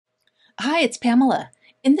Hi, it's Pamela.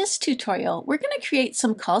 In this tutorial, we're going to create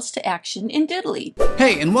some calls to action in Doodly.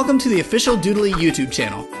 Hey, and welcome to the official Doodly YouTube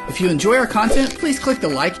channel. If you enjoy our content, please click the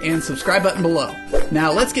like and subscribe button below.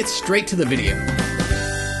 Now let's get straight to the video.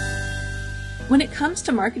 When it comes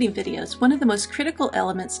to marketing videos, one of the most critical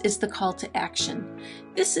elements is the call to action.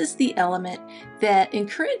 This is the element that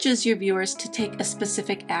encourages your viewers to take a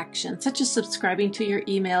specific action, such as subscribing to your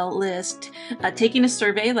email list, taking a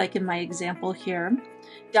survey like in my example here,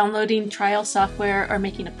 downloading trial software, or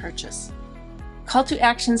making a purchase. Call to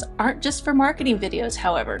actions aren't just for marketing videos,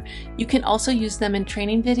 however. You can also use them in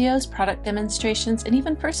training videos, product demonstrations, and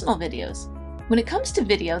even personal videos. When it comes to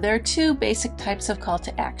video, there are two basic types of call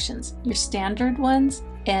to actions, your standard ones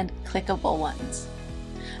and clickable ones.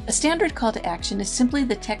 A standard call to action is simply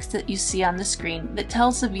the text that you see on the screen that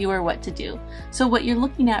tells the viewer what to do. So what you're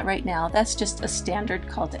looking at right now, that's just a standard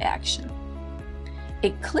call to action.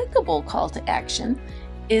 A clickable call to action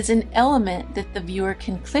is an element that the viewer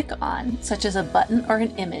can click on, such as a button or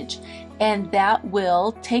an image, and that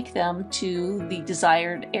will take them to the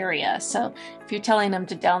desired area. So if you're telling them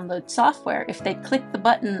to download software, if they click the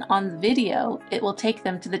button on the video, it will take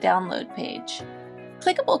them to the download page.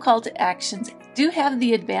 Clickable call to actions do have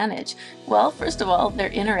the advantage. Well, first of all, they're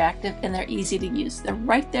interactive and they're easy to use. They're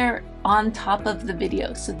right there on top of the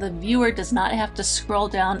video, so the viewer does not have to scroll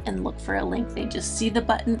down and look for a link. They just see the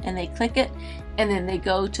button and they click it, and then they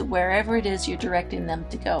go to wherever it is you're directing them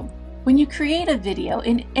to go. When you create a video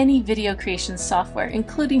in any video creation software,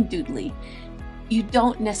 including Doodly, you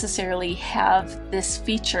don't necessarily have this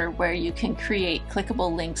feature where you can create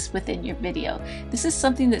clickable links within your video. This is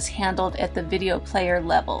something that's handled at the video player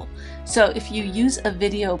level. So if you use a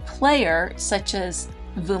video player such as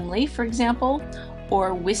Voomley, for example,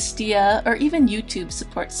 or Wistia, or even YouTube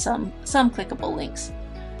supports some clickable links,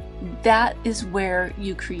 that is where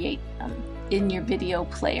you create them, in your video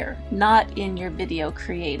player, not in your video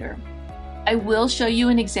creator. I will show you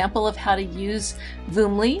an example of how to use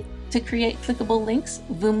Voomley to create clickable links.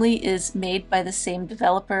 Voomley is made by the same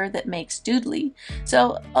developer that makes Doodly.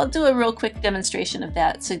 So I'll do a real quick demonstration of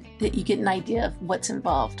that so that you get an idea of what's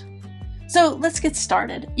involved. So let's get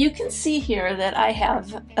started. You can see here that I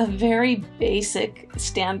have a very basic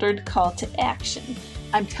standard call to action.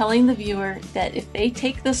 I'm telling the viewer that if they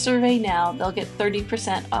take the survey now, they'll get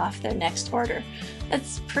 30% off their next order.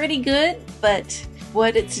 That's pretty good, but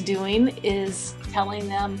what it's doing is telling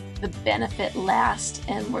them the benefit last,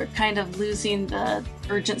 and we're kind of losing the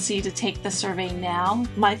urgency to take the survey now.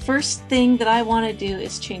 My first thing that I want to do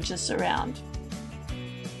is change this around.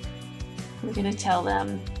 We're going to tell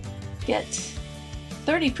them, get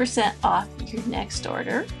 30% off your next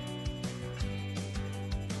order.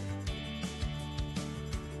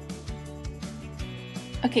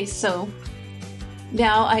 Okay, so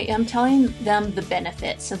now I am telling them the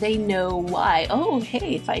benefit, so they know why. Oh,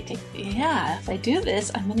 hey, if I do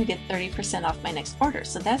this, I'm going to get 30% off my next order.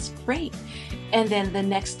 So that's great. And then the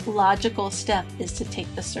next logical step is to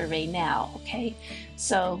take the survey now. Okay,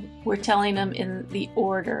 so we're telling them in the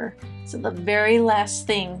order. So the very last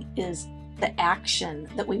thing is the action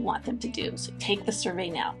that we want them to do. So take the survey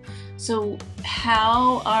now. So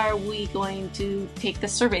how are we going to take the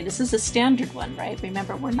survey? This is a standard one, right?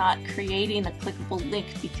 Remember, we're not creating a clickable link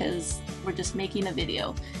because we're just making a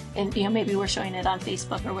video, and maybe we're showing it on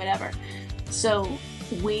Facebook or whatever. So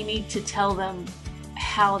we need to tell them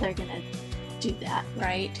how they're going to do that,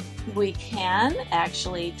 right? We can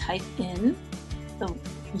actually type in the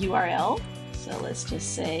URL. So let's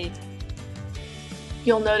just say,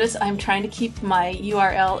 you'll notice I'm trying to keep my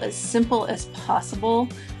URL as simple as possible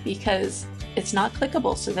because it's not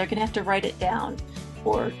clickable, so they're gonna have to write it down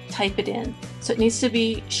or type it in. So it needs to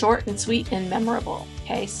be short and sweet and memorable.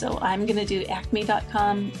 Okay, so I'm gonna do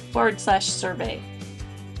acme.com/survey.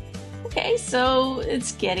 Okay, so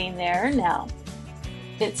it's getting there now.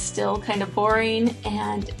 It's still kind of boring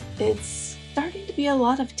and it's starting to be a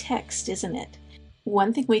lot of text, isn't it?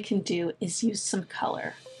 One thing we can do is use some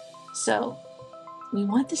color. So we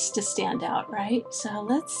want this to stand out, right? So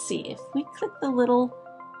let's see, if we click the little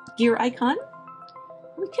gear icon,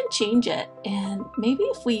 we can change it. And maybe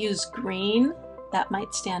if we use green, that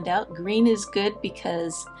might stand out. Green is good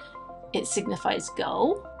because it signifies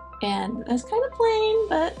go. And that's kind of plain,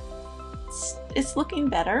 but it's looking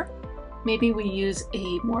better. Maybe we use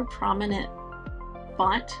a more prominent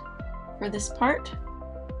font for this part,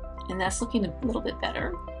 and that's looking a little bit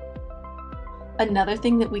better. Another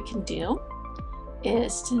thing that we can do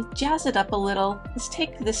is to jazz it up a little. Let's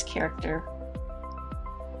take this character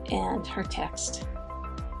and her text,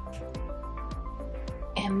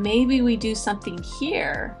 and maybe we do something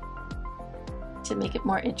here to make it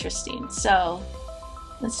more interesting. So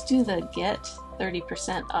Let's do the get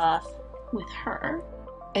 30% off with her.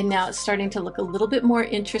 And now it's starting to look a little bit more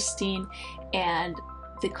interesting, and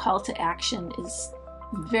the call to action is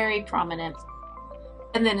very prominent.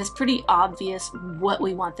 And then it's pretty obvious what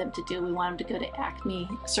we want them to do. We want them to go to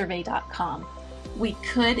acmesurvey.com. We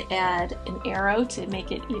could add an arrow to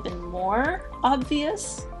make it even more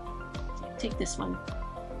obvious. Take this one.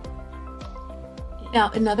 Now,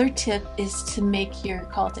 another tip is to make your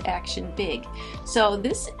call to action big. So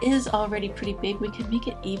this is already pretty big. We can make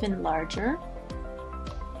it even larger.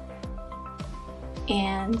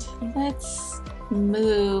 And let's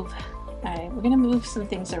move, all right, we're gonna move some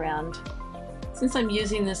things around. Since I'm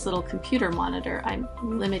using this little computer monitor, I'm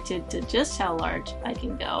limited to just how large I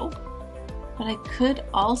can go. But I could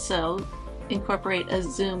also incorporate a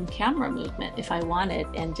zoom camera movement if I wanted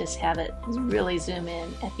and just have it really zoom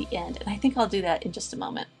in at the end. And I think I'll do that in just a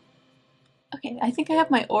moment. Okay, I think I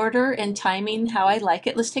have my order and timing how I like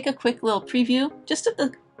it. Let's take a quick little preview just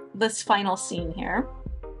of this final scene here.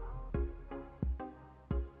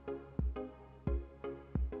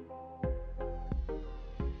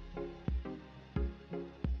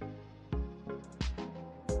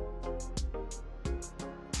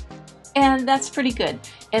 And that's pretty good.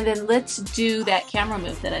 And then let's do that camera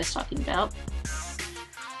move that I was talking about.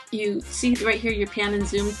 You see right here your pan and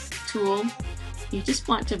zoom tool. You just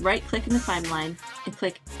want to right click in the timeline and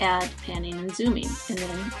click add panning and zooming. And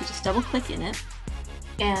then you just double click in it.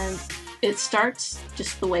 And it starts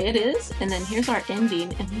just the way it is. And then here's our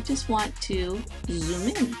ending. And we just want to zoom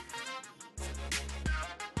in.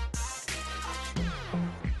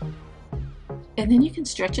 And then you can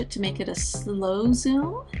stretch it to make it a slow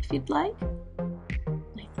zoom if you'd like.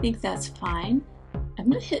 I think that's fine. I'm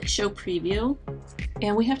going to hit show preview,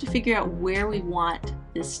 and we have to figure out where we want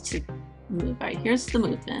this to move. All right, here's the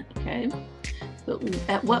movement, okay? But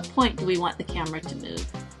at what point do we want the camera to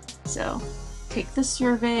move? So take the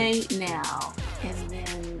survey now, and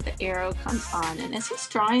then the arrow comes on. And as he's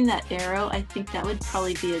drawing that arrow, I think that would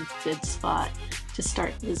probably be a good spot to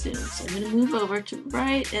start the zoom. So I'm going to move over to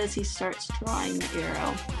right as he starts drawing the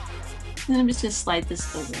arrow. And then I'm just going to slide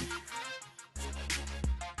this over.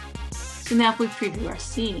 So now if we preview our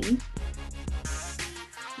scene, here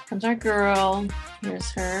comes our girl.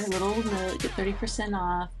 Here's her little note, get 30%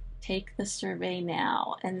 off, take the survey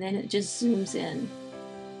now. And then it just zooms in.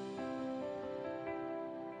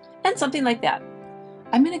 And something like that.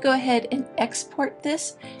 I'm going to go ahead and export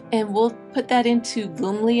this, and we'll put that into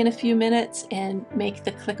Voomley in a few minutes and make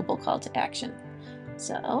the clickable call to action.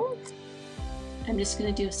 So I'm just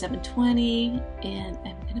going to do a 720, and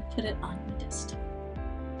I'm going to put it on my desktop.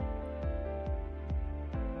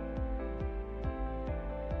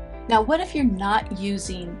 Now, what if you're not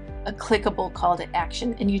using a clickable call to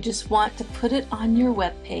action and you just want to put it on your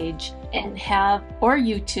web page and have, or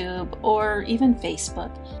YouTube, or even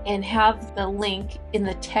Facebook, and have the link in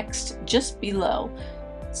the text just below?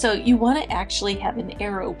 So you want to actually have an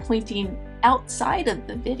arrow pointing outside of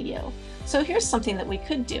the video. So here's something that we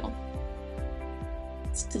could do.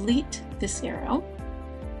 Let's delete this arrow.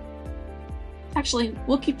 Actually,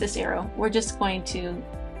 we'll keep this arrow. We're just going to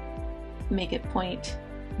make it point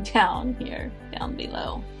down here, down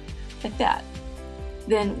below, like that.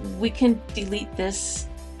 Then we can delete this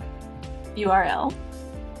URL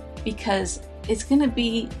because it's going to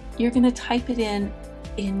be, you're going to type it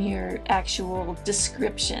in your actual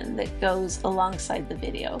description that goes alongside the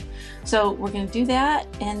video. So we're going to do that,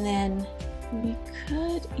 and then we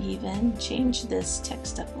could even change this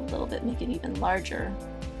text up a little bit, make it even larger.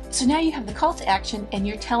 So now you have the call to action, and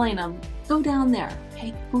you're telling them, go down there,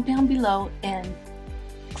 okay? Go down below and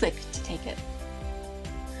click to take it.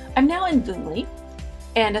 I'm now in Voomley,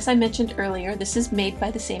 and as I mentioned earlier, this is made by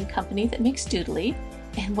the same company that makes Doodly.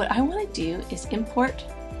 And what I want to do is import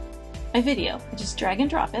my video. I just drag and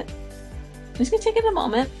drop it. It's going to take it a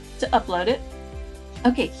moment to upload it.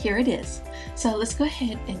 Okay, here it is. So let's go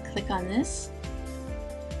ahead and click on this,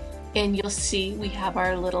 and you'll see we have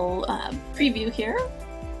our little preview here.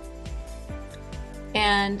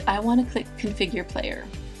 And I want to click Configure Player.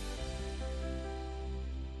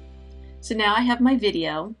 So now I have my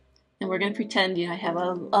video, and we're going to pretend, I have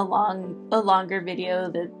a longer video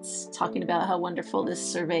that's talking about how wonderful this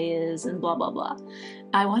survey is and blah, blah, blah.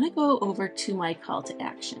 I want to go over to my call to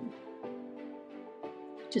action,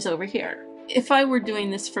 which is over here. If I were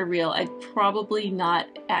doing this for real, I'd probably not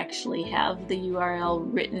actually have the URL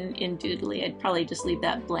written in Doodly. I'd probably just leave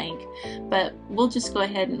that blank, but we'll just go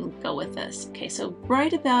ahead and go with this. Okay, so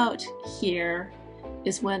right about here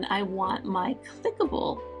is when I want my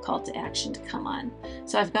clickable call to action to come on.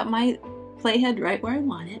 So I've got my playhead right where I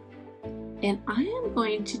want it, and I am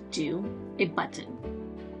going to do a button.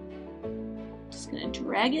 going to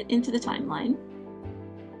drag it into the timeline,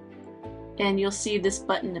 and you'll see this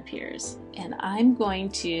button appears. And I'm going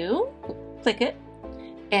to click it,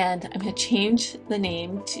 and I'm going to change the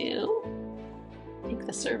name to Take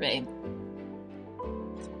the Survey.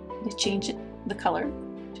 I'm going to change it, the color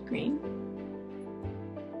to green,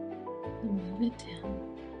 and move it down.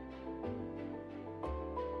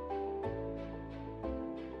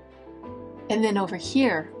 And then over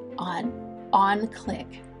here on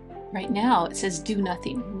click, right now it says do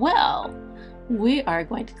nothing. Well, we are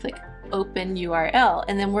going to click open URL,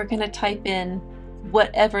 and then we're going to type in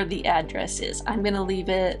whatever the address is. I'm going to leave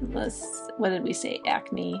it, what did we say,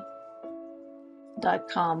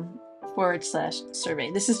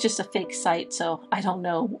 acme.com/survey. This is just a fake site, so I don't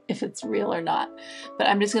know if it's real or not, but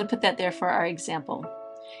I'm just going to put that there for our example.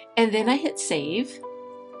 And then I hit save,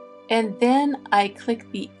 and then I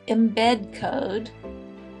click the embed code,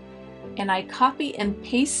 and I copy and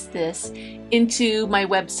paste this into my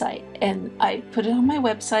website, and I put it on my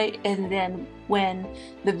website, and then when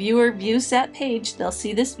the viewer views that page, they'll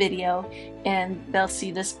see this video and they'll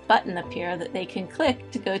see this button appear that they can click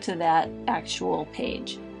to go to that actual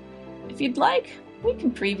page. If you'd like, we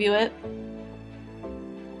can preview it.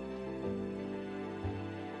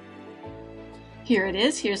 Here it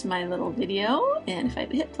is. Here's my little video, and if I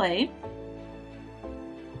hit play,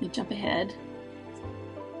 let me jump ahead.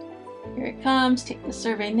 Here it comes, take the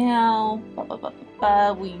survey now, blah, blah, blah, blah,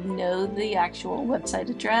 blah. We know the actual website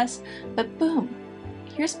address, but boom,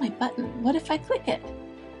 here's my button. What if I click it?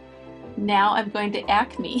 Now I'm going to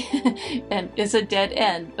Acme, and it's a dead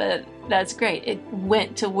end, but that's great. It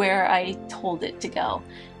went to where I told it to go.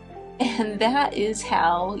 And that is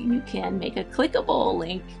how you can make a clickable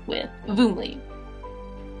link with Voomley.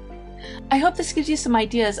 I hope this gives you some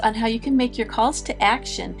ideas on how you can make your calls to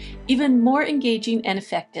action even more engaging and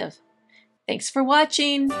effective. Thanks for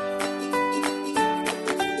watching.